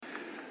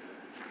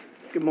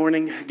Good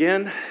morning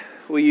again.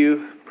 Will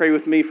you pray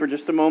with me for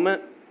just a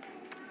moment?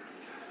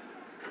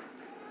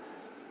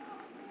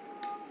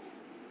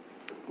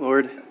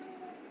 Lord,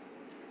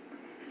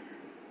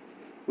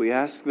 we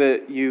ask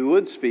that you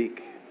would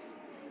speak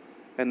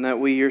and that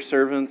we, your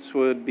servants,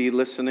 would be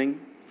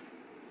listening.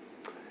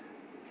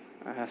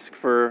 I ask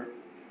for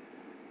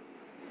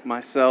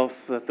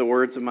myself that the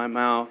words of my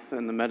mouth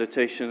and the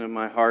meditation of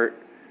my heart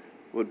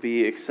would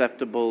be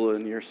acceptable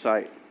in your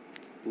sight,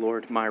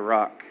 Lord, my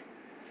rock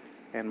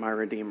and my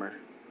Redeemer.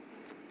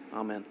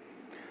 Amen.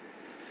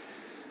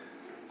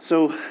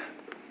 So,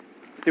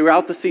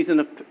 throughout the season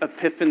of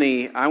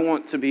Epiphany, I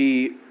want to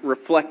be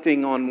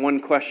reflecting on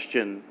one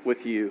question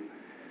with you,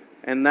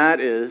 and that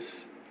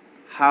is,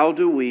 how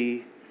do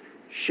we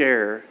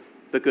share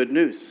the good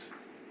news?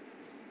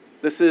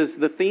 This is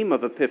the theme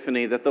of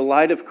Epiphany, that the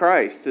light of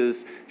Christ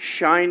is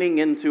shining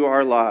into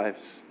our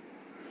lives,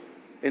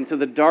 into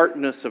the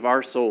darkness of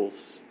our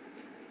souls,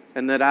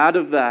 and that out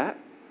of that,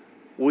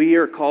 we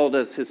are called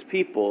as His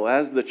people,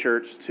 as the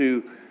church,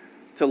 to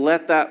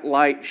let that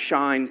light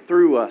shine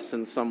through us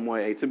in some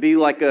way. To be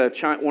like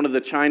one of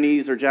the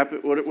Chinese or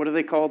Japanese, what are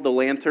they called? The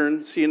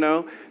lanterns,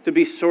 To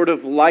be sort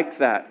of like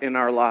that in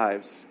our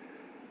lives.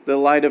 The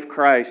light of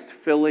Christ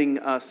filling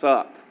us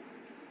up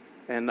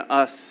and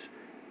us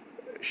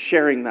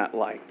sharing that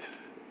light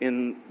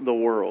in the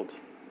world.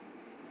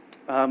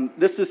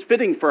 This is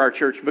fitting for our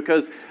church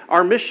because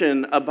our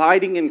mission,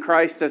 abiding in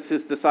Christ as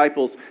His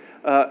disciples,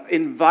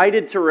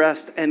 invited to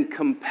rest and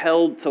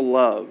compelled to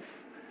love.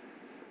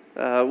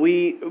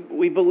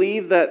 We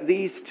believe that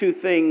these two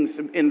things,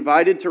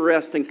 invited to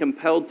rest and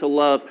compelled to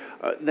love,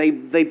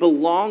 they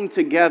belong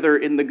together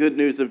in the good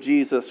news of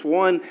Jesus.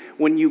 One,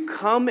 when you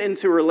come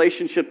into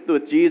relationship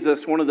with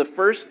Jesus, one of the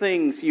first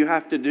things you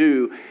have to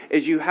do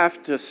is you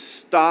have to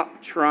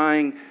stop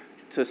trying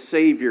to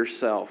save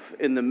yourself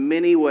in the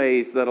many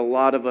ways that a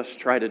lot of us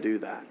try to do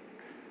that.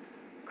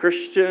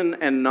 Christian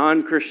and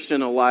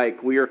non-Christian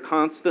alike, we are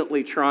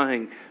constantly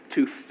trying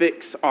to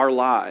fix our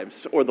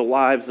lives or the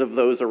lives of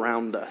those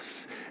around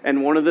us.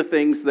 And one of the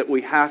things that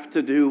we have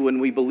to do when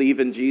we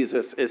believe in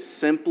Jesus is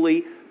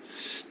simply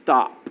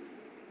stop.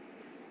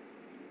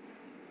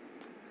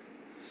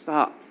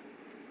 Stop.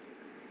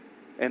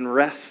 And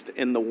rest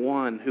in the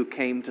one who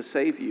came to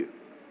save you.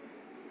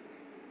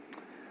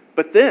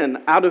 But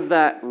then, out of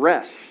that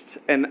rest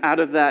and out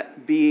of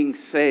that being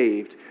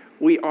saved,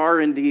 we are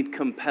indeed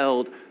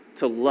compelled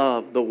to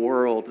love the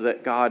world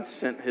that God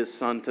sent His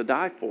Son to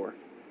die for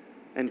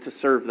and to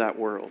serve that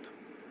world.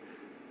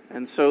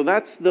 And so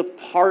that's the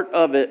part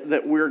of it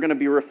that we're going to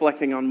be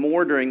reflecting on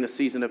more during the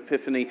season of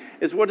Epiphany,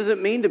 is what does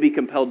it mean to be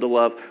compelled to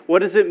love? What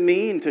does it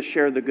mean to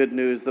share the good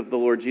news of the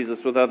Lord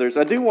Jesus with others?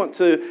 I do want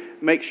to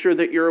make sure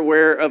that you're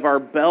aware of our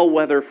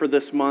bellwether for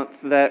this month,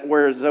 that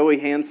where Zoe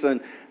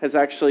Hansen has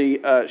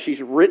actually,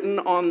 she's written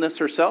on this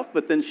herself,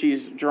 but then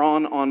she's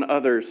drawn on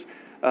others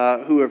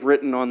who have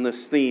written on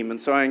this theme. And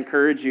so I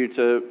encourage you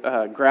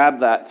to grab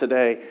that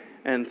today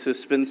and to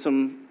spend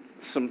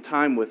some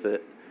time with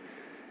it.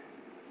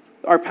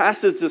 Our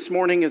passage this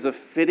morning is a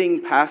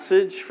fitting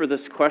passage for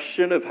this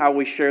question of how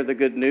we share the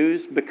good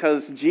news,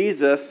 because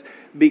Jesus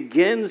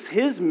begins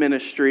His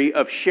ministry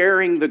of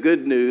sharing the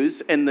good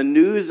news and the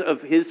news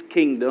of His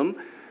kingdom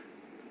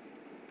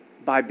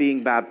by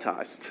being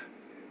baptized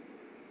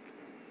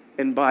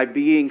and by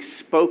being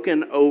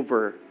spoken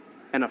over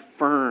and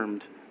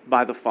affirmed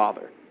by the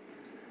Father.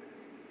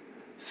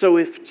 So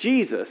if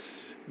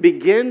Jesus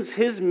begins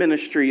His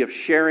ministry of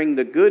sharing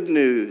the good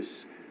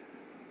news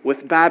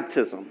with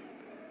baptism,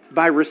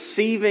 by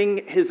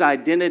receiving His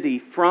identity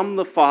from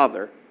the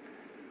Father,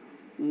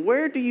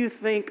 where do you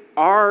think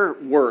our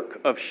work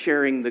of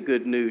sharing the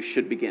good news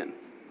should begin?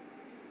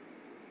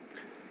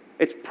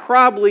 It's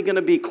probably going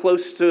to be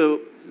close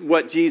to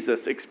what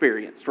Jesus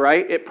experienced,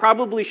 right? It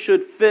probably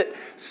should fit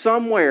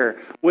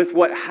somewhere with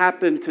what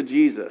happened to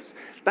Jesus.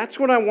 That's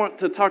what I want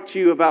to talk to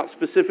you about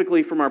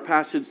specifically from our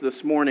passage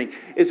this morning,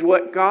 is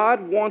what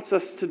God wants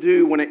us to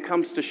do when it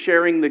comes to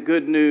sharing the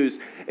good news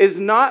is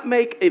not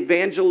make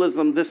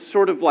evangelism this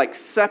sort of like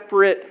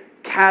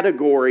separate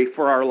category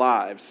for our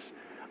lives.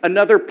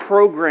 Another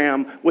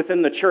program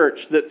within the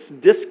church that's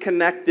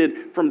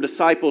disconnected from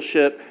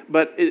discipleship,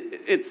 but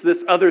it's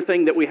this other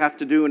thing that we have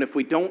to do, and if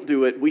we don't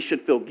do it, we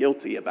should feel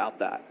guilty about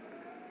that,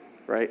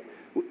 right?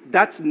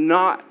 That's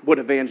not what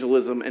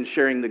evangelism and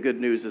sharing the good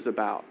news is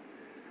about.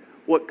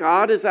 What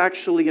God is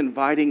actually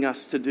inviting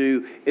us to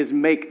do is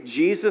make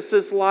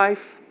Jesus'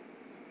 life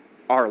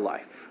our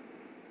life.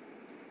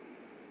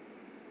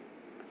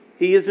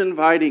 He is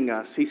inviting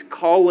us, He's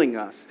calling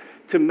us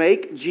to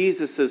make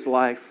Jesus'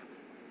 life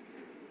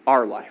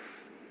our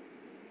life.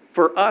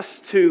 For us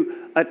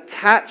to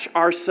attach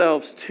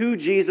ourselves to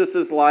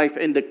Jesus' life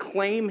and to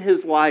claim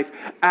His life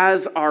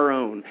as our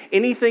own.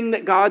 Anything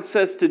that God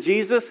says to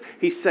Jesus,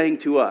 He's saying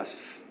to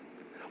us.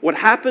 What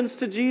happens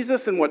to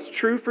Jesus and what's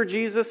true for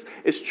Jesus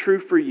is true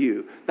for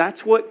you.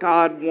 That's what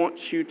God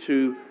wants you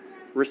to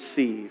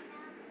receive.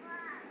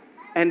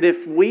 And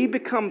if we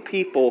become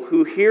people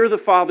who hear the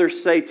Father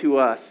say to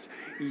us,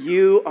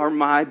 "You are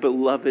my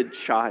beloved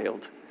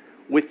child,"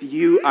 With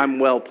you I'm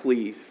well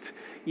pleased.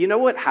 You know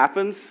what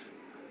happens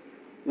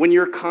when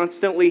you're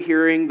constantly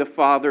hearing the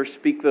Father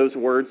speak those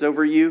words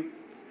over you?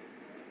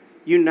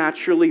 You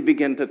naturally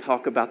begin to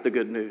talk about the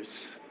good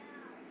news.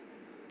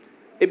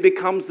 It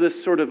becomes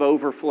this sort of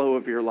overflow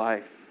of your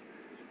life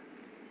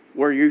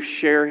where you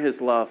share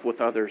His love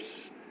with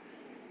others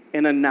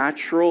in a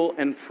natural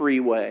and free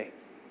way.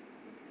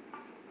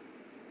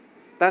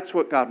 That's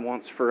what God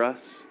wants for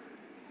us,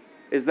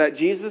 is that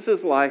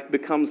Jesus' life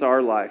becomes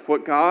our life.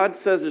 What God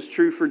says is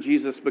true for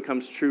Jesus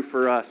becomes true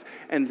for us,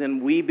 and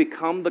then we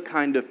become the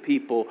kind of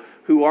people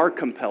who are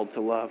compelled to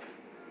love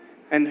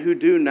and who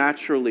do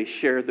naturally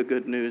share the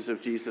good news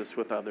of Jesus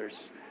with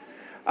others.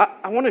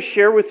 I want to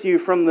share with you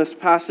from this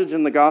passage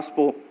in the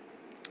gospel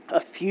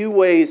a few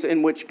ways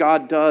in which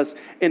God does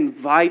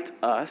invite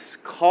us,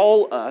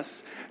 call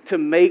us to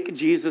make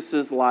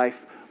Jesus'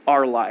 life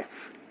our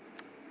life.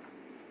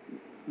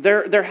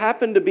 There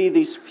happen to be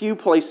these few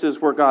places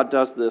where God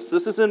does this.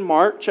 This is in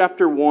Mark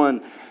chapter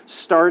 1,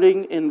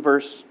 starting in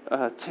verse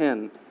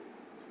 10.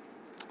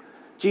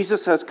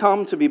 Jesus has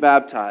come to be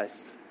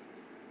baptized.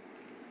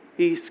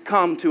 He's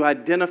come to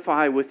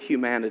identify with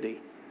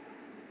humanity.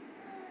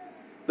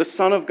 The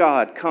Son of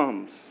God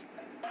comes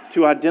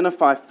to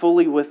identify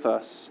fully with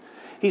us.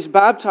 He's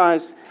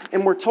baptized,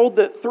 and we're told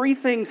that three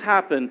things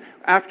happen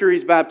after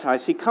he's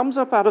baptized. He comes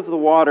up out of the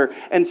water,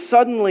 and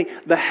suddenly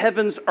the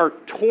heavens are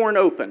torn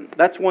open.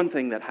 That's one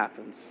thing that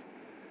happens.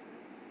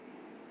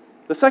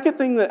 The second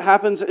thing that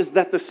happens is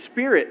that the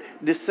Spirit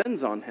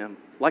descends on him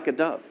like a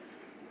dove.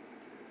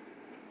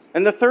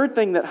 And the third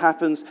thing that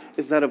happens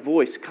is that a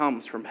voice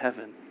comes from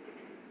heaven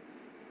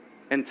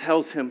and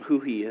tells him who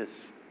he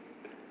is,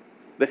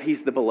 that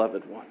he's the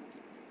beloved one.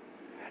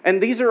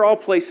 And these are all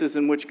places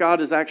in which God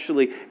is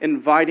actually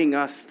inviting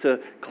us to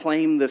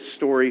claim this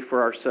story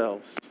for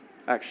ourselves,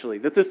 actually.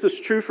 That this is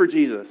true for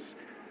Jesus.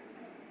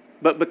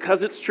 But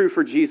because it's true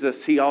for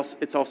Jesus,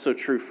 it's also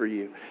true for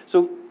you.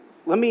 So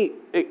let me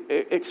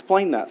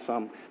explain that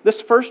some.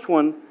 This first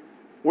one,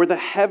 where the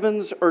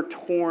heavens are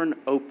torn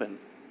open.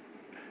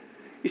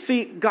 You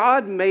see,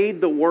 God made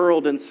the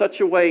world in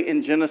such a way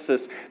in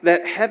Genesis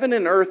that heaven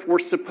and earth were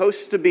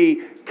supposed to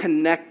be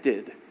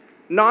connected.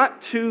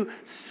 Not two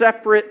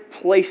separate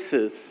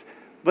places,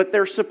 but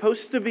they're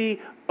supposed to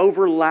be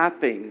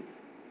overlapping.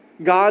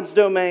 God's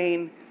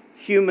domain,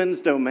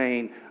 human's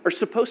domain are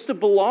supposed to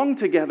belong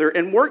together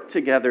and work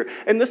together.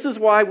 And this is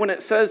why when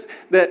it says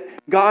that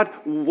God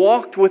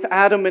walked with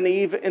Adam and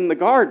Eve in the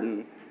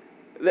garden,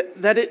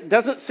 that it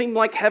doesn't seem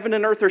like heaven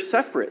and earth are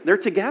separate. They're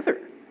together,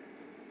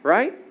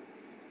 right?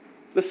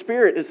 The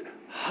Spirit is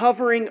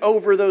hovering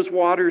over those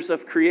waters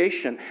of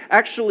creation.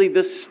 Actually,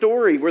 this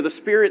story where the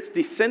Spirit's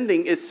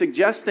descending is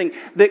suggesting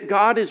that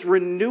God is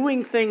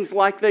renewing things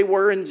like they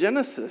were in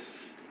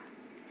Genesis.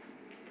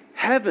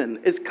 Heaven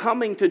is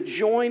coming to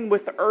join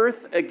with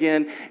earth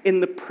again in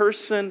the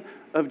person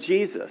of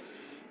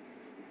Jesus.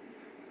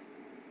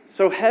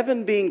 So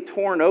heaven being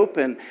torn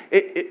open,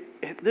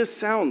 this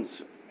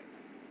sounds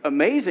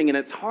amazing, and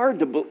it's hard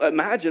to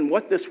imagine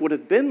what this would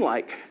have been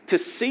like to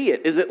see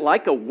it. Is it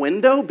like a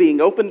window being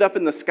opened up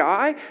in the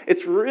sky?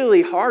 It's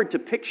really hard to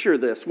picture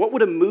this. What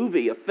would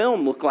a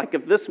film look like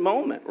of this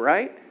moment,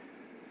 right?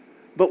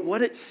 But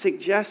what it's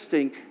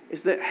suggesting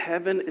is that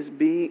heaven is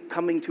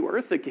coming to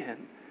earth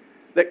again,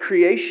 that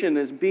creation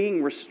is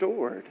being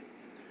restored.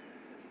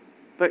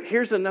 But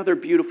here's another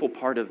beautiful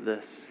part of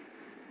this.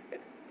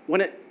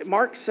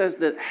 Mark says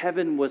that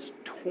heaven was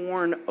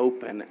torn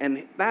open,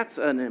 and that's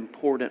an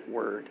important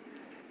word.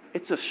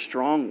 It's a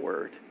strong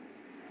word.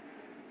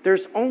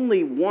 There's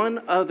only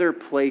one other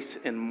place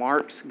in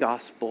Mark's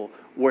gospel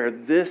where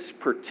this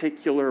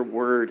particular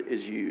word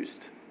is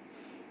used.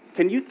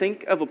 Can you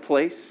think of a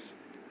place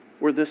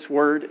where this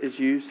word is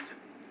used?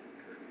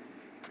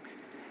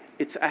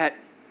 It's at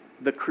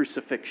the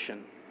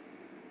crucifixion.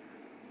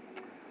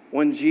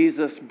 When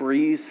Jesus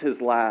breathes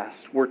his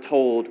last, we're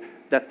told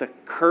that the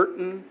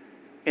curtain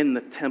in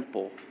the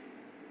temple,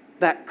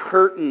 that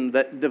curtain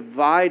that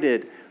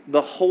divided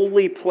the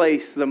holy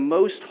place, the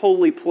most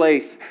holy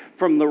place,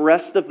 from the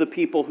rest of the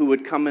people who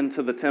would come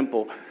into the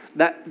temple,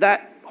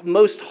 that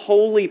most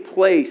holy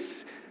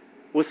place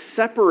was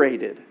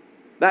separated.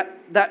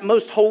 That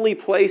most holy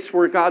place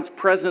where God's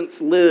presence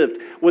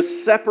lived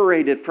was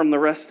separated from the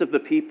rest of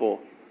the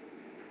people.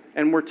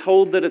 And we're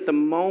told that at the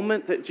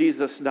moment that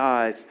Jesus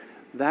dies,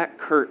 that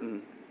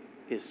curtain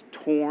is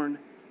torn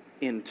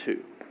in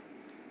two.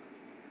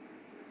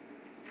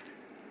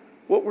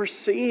 What we're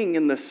seeing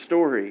in this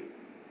story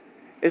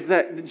is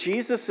that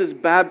Jesus'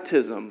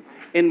 baptism,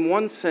 in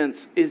one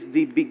sense, is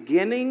the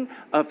beginning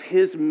of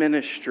his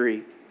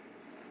ministry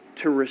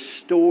to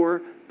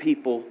restore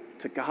people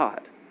to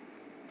God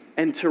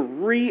and to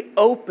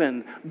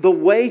reopen the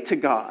way to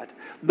God,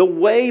 the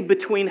way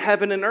between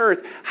heaven and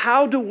earth.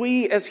 How do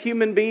we, as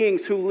human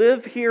beings who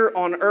live here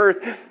on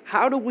earth,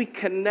 how do we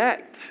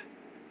connect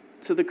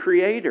to the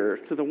Creator,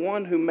 to the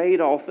one who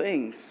made all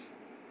things?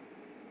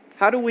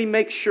 How do we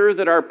make sure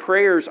that our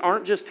prayers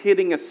aren't just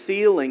hitting a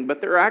ceiling,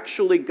 but they're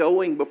actually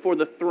going before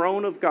the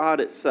throne of God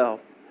itself?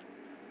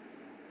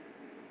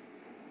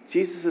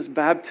 Jesus'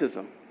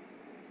 baptism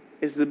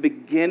is the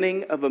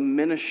beginning of a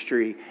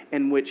ministry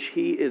in which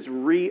he is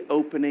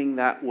reopening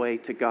that way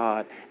to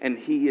God, and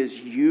he is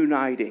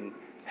uniting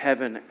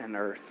heaven and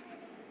earth.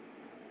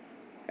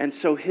 And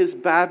so his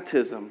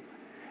baptism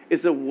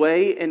is a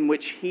way in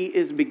which he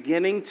is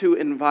beginning to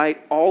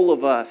invite all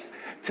of us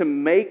to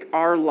make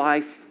our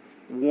life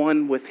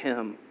one with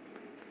him,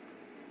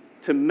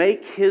 to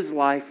make his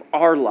life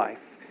our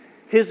life.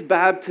 His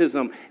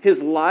baptism,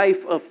 his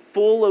life of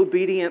full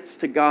obedience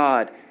to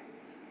God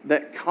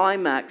that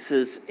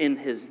climaxes in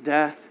his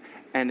death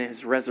and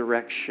his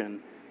resurrection,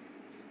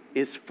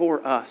 is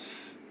for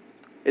us.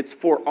 It's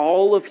for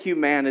all of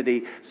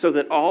humanity, so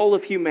that all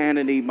of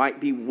humanity might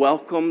be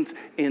welcomed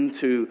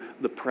into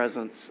the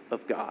presence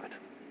of God.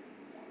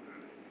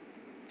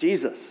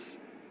 Jesus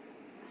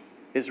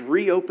is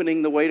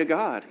reopening the way to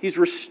God. He's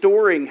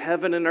restoring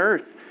heaven and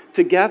earth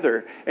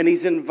together, and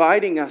he's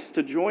inviting us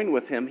to join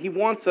with him. He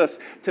wants us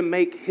to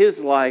make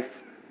his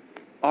life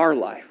our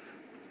life,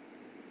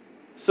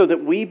 so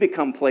that we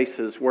become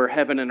places where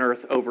heaven and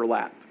earth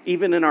overlap,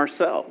 even in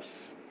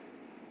ourselves.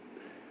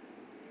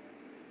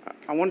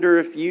 I wonder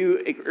if you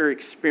are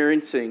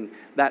experiencing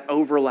that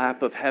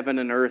overlap of heaven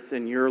and earth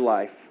in your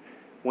life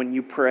when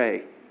you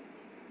pray,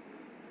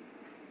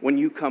 when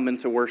you come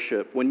into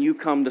worship, when you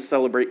come to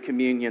celebrate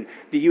communion.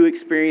 Do you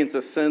experience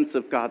a sense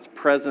of God's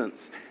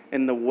presence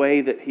in the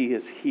way that he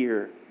is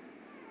here,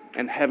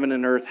 and heaven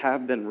and earth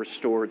have been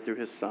restored through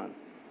his Son?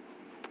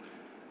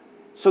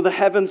 So the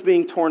heavens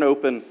being torn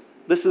open,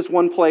 this is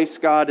one place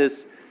God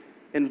is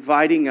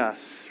inviting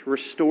us,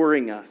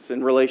 restoring us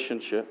in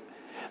relationship.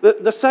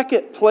 The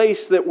second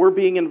place that we're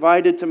being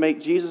invited to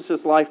make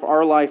Jesus' life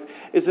our life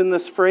is in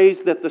this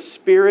phrase that the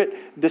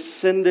Spirit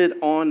descended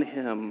on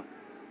him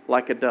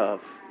like a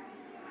dove.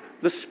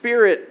 The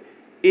Spirit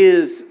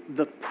is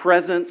the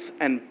presence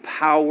and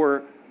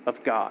power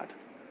of God.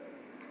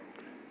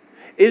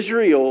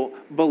 Israel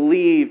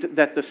believed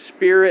that the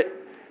Spirit,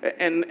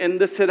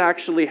 and this had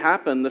actually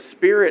happened, the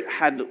Spirit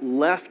had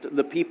left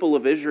the people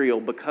of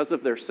Israel because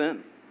of their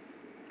sin.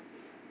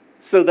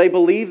 So they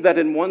believed that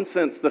in one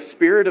sense the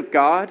Spirit of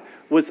God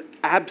was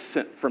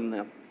absent from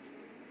them.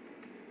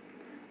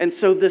 And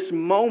so this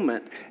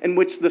moment in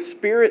which the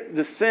Spirit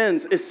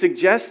descends is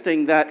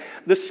suggesting that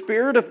the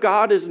Spirit of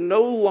God is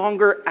no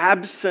longer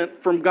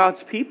absent from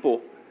God's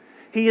people.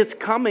 He is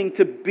coming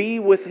to be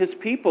with his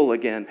people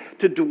again,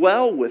 to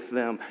dwell with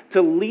them,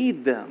 to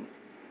lead them.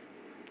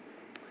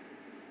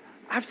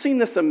 I've seen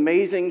this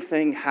amazing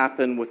thing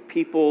happen with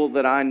people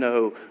that I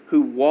know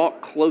who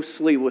walk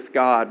closely with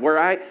God, where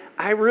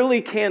I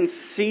really can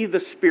see the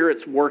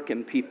Spirit's work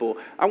in people.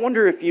 I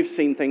wonder if you've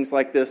seen things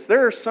like this.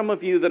 There are some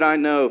of you that I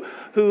know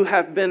who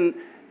have been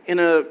in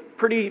a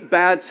pretty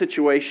bad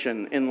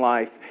situation in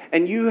life,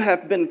 and you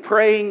have been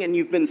praying and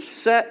you've been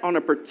set on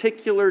a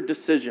particular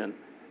decision.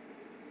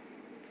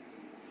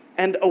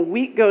 And a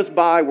week goes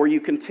by where you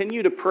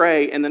continue to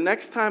pray, and the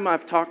next time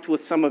I've talked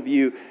with some of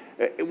you,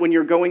 when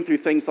you're going through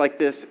things like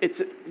this,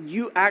 it's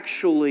you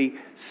actually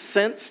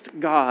sensed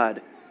God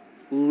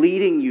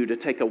leading you to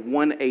take a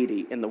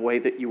 180 in the way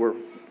that you were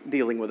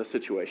dealing with a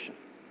situation.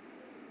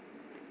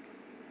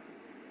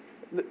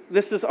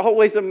 This is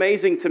always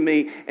amazing to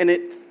me, and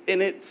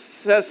it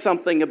says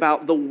something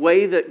about the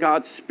way that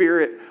God's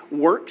Spirit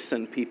works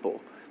in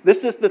people.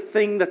 This is the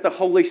thing that the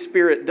Holy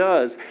Spirit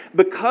does.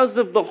 Because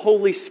of the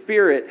Holy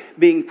Spirit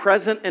being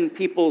present in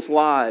people's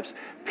lives,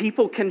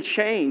 people can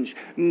change.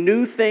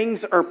 New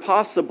things are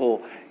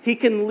possible. He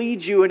can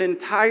lead you in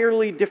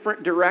entirely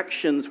different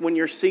directions when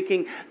you're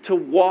seeking to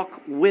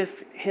walk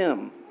with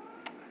him.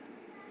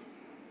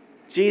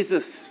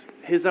 Jesus,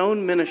 his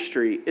own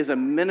ministry is a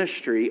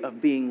ministry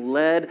of being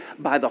led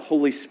by the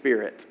Holy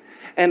Spirit.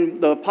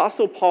 And the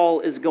Apostle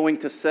Paul is going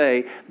to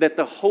say that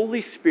the Holy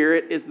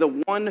Spirit is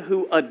the one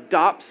who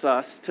adopts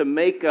us to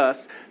make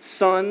us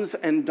sons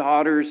and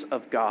daughters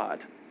of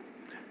God.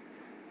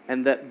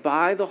 And that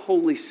by the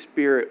Holy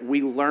Spirit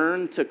we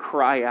learn to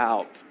cry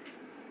out,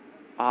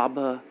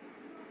 Abba,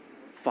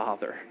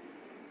 Father.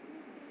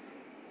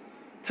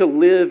 To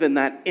live in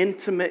that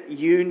intimate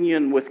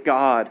union with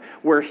God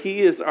where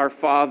he is our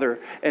Father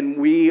and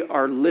we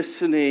are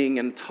listening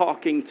and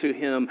talking to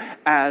him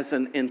as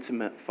an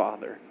intimate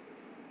Father.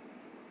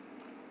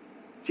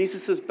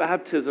 Jesus'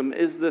 baptism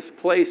is this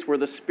place where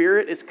the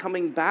Spirit is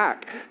coming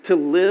back to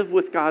live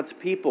with God's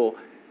people.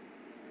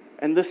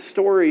 And this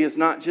story is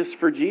not just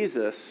for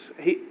Jesus.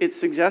 It's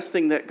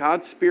suggesting that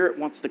God's Spirit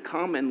wants to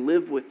come and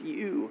live with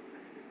you,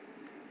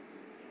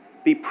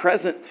 be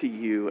present to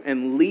you,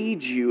 and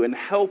lead you and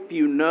help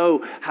you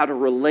know how to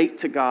relate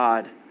to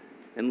God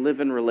and live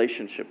in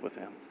relationship with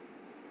him.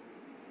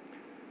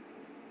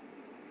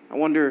 I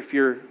wonder if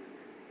you're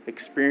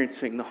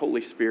experiencing the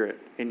Holy Spirit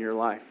in your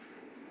life,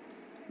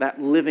 that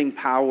living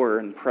power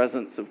and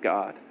presence of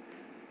God.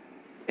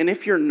 And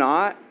if you're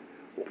not,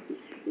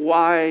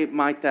 why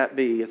might that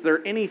be? Is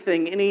there any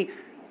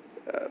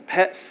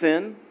pet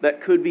sin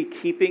that could be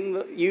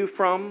keeping you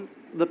from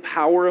the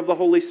power of the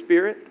Holy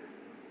Spirit?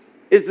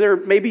 Is there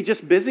maybe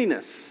just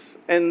busyness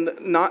and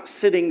not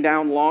sitting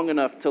down long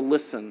enough to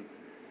listen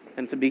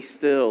and to be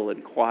still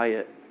and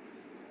quiet.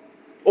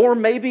 Or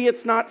maybe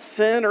it's not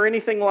sin or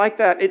anything like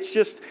that. It's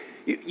just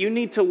you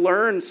need to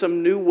learn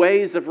some new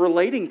ways of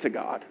relating to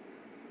God.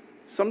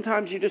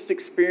 Sometimes you just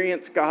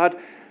experience God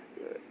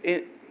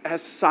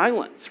as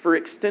silence for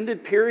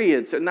extended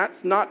periods, and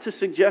that's not to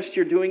suggest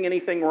you're doing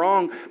anything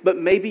wrong, but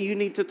maybe you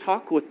need to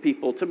talk with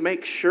people to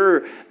make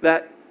sure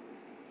that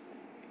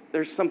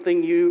there's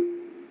something you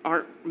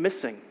aren't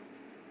missing.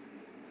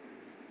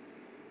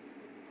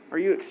 Are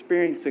you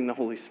experiencing the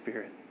Holy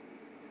Spirit?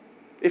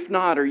 If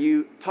not, are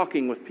you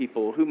talking with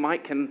people who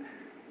can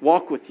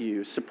walk with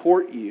you,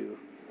 support you,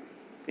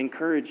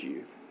 encourage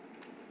you?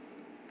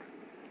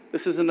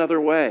 This is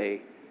another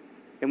way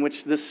in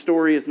which this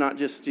story is not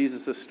just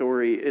Jesus'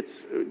 story.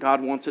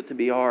 God wants it to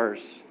be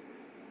ours.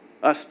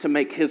 Us to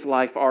make His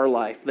life our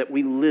life, that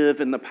we live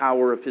in the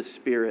power of His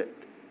Spirit.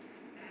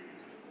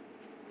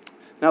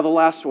 Now, the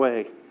last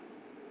way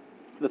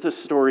that this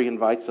story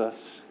invites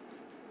us.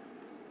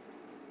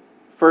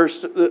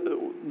 First,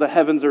 the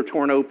heavens are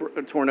torn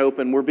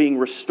open. We're being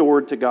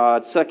restored to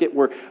God. Second,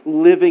 we're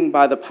living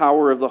by the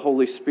power of the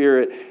Holy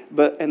Spirit.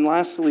 And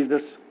lastly,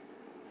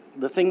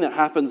 the thing that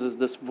happens is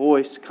this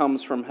voice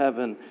comes from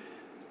heaven,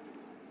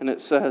 and it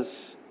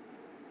says,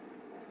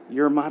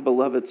 "You're my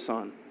beloved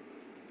Son.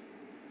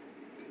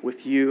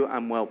 With you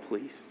I'm well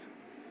pleased."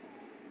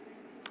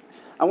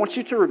 I want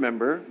you to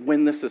remember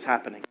when this is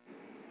happening.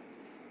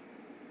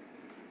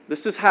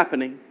 This is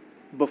happening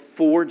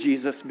before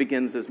Jesus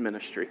begins His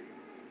ministry.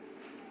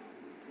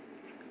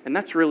 And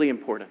that's really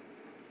important.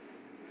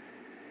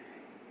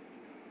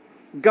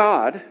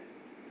 God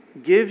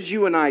gives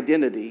you an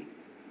identity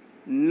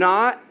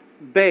not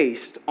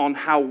based on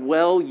how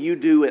well you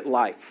do at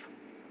life.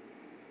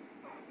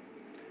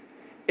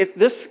 If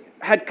this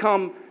had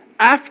come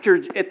at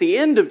the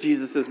end of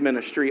Jesus'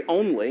 ministry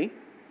only,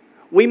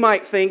 we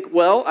might think,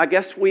 well, I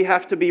guess we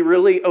have to be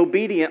really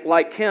obedient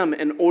like Him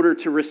in order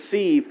to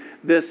receive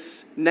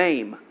this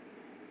name.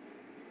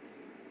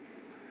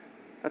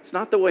 That's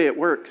not the way it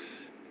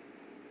works.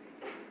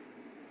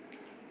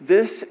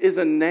 This is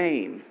a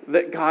name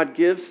that God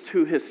gives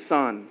to His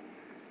Son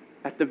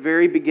at the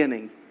very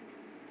beginning.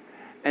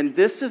 And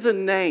this is a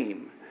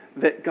name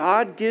that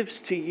God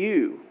gives to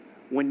you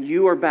when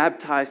you are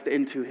baptized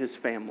into His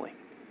family.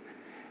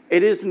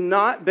 It is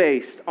not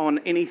based on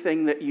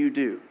anything that you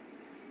do.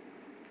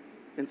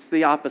 It's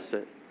the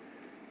opposite.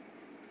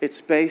 It's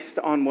based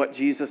on what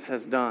Jesus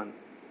has done.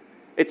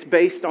 It's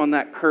based on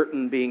that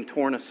curtain being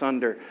torn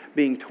asunder,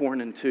 being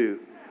torn in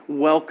two,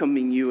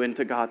 welcoming you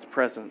into God's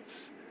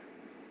presence.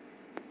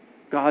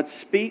 God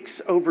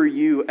speaks over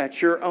you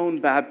at your own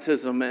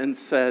baptism and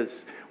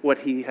says what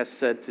He has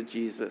said to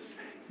Jesus.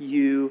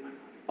 You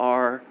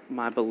are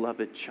my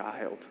beloved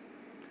child,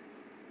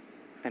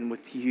 and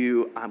with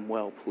you I'm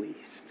well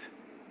pleased.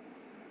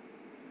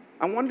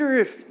 I wonder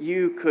if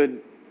you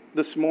could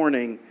this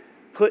morning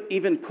put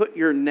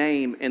your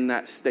name in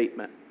that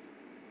statement.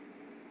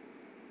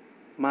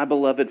 My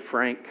beloved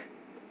Frank,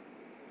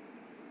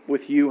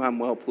 with you I'm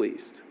well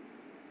pleased.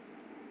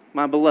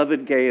 My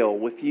beloved Gail,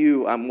 with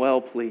you I'm well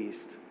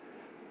pleased.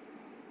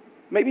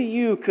 Maybe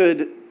you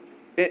could,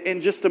 in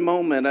just a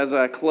moment as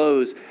I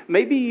close,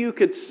 maybe you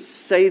could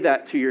say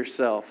that to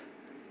yourself.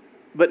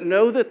 But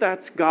know that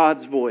that's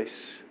God's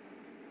voice.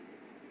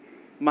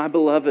 My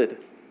beloved,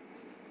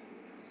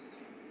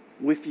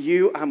 with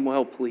you I'm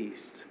well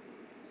pleased.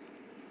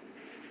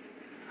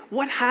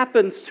 What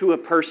happens to a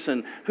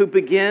person who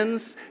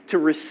begins to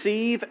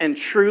receive and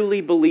truly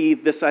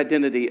believe this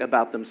identity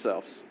about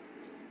themselves?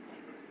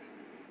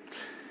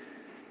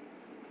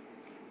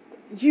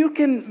 You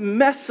can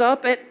mess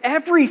up at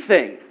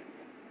everything.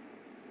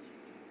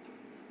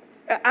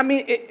 I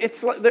mean,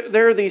 it's like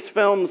there are these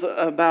films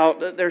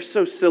about, they're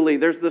so silly.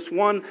 There's this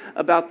one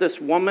about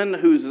this woman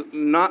who's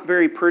not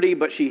very pretty,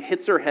 but she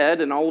hits her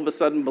head and all of a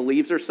sudden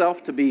believes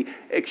herself to be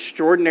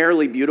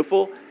extraordinarily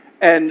beautiful.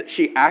 And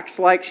she acts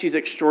like she's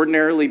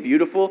extraordinarily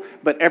beautiful,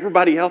 but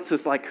everybody else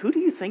is like, who do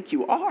you think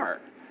you are?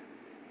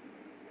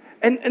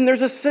 And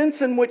there's a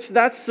sense in which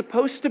that's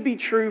supposed to be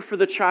true for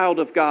the child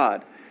of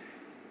God.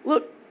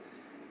 Look,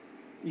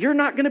 you're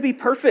not going to be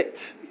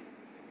perfect.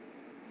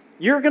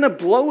 You're going to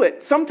blow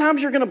it.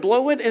 Sometimes you're going to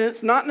blow it, and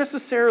it's not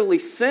necessarily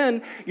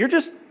sin. You're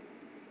just,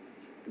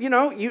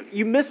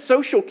 you miss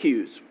social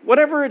cues.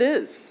 Whatever it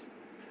is,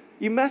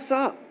 you mess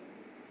up.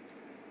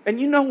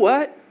 And you know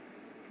what?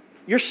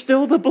 You're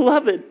still the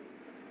beloved.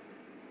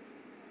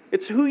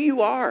 It's who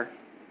you are.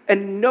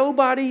 And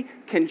nobody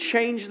can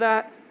change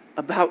that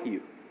about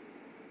you.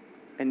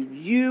 And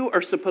you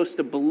are supposed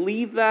to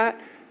believe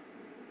that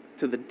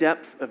to the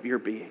depth of your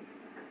being.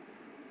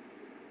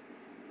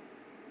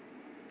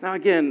 Now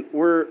again,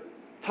 we're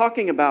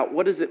talking about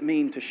what does it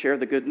mean to share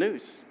the good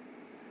news.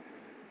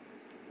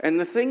 And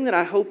the thing that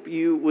I hope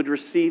you would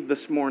receive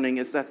this morning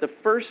is that the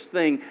first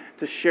thing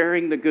to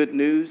sharing the good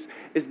news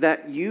is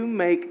that you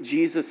make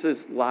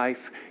Jesus'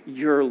 life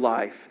your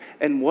life.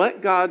 And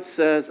what God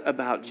says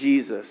about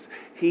Jesus,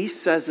 He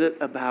says it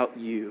about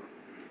you.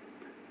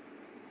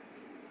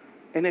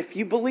 And if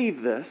you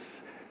believe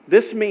this,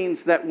 This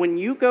means that when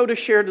you go to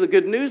share the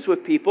good news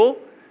with people,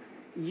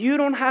 you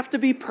don't have to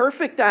be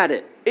perfect at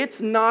it.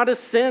 It's not a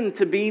sin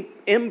to be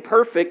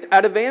imperfect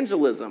at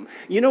evangelism.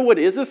 You know what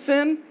is a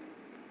sin?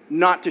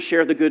 Not to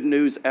share the good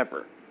news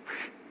ever.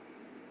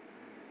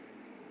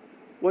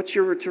 What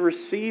you're to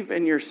receive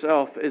in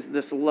yourself is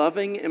this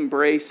loving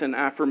embrace and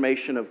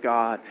affirmation of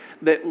God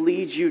that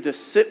leads you to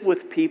sit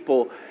with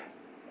people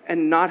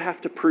and not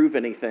have to prove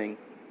anything,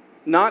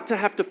 not to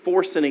have to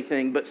force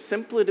anything, but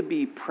simply to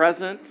be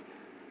present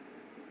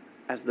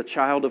as the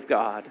child of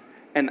God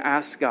and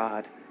ask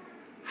God,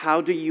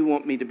 how do you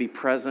want me to be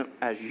present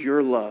as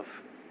your love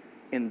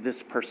in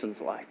this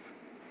person's life,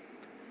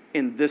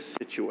 in this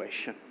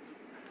situation?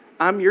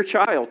 I'm your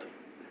child.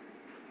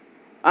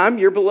 I'm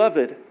your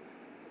beloved.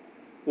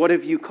 What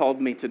have you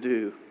called me to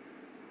do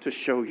to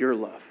show your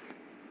love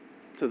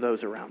to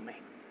those around me?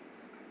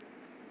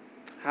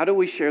 How do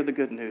we share the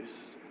good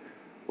news?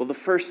 Well, the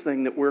first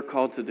thing that we're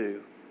called to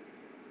do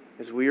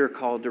is we are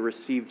called to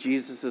receive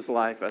Jesus'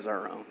 life as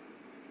our own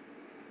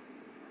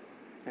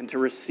and to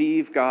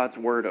receive God's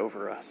word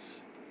over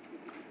us.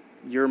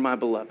 You're my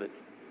beloved.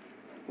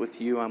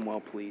 With you, I'm well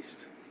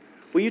pleased.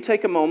 Will you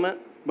take a moment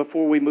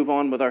before we move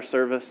on with our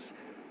service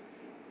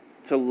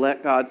to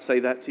let God say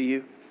that to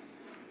you?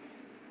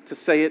 To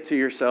say it to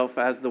yourself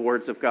as the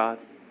words of God.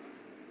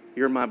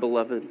 You're my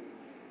beloved.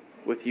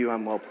 With you,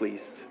 I'm well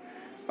pleased.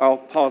 I'll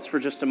pause for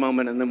just a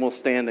moment and then we'll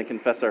stand and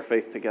confess our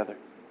faith together.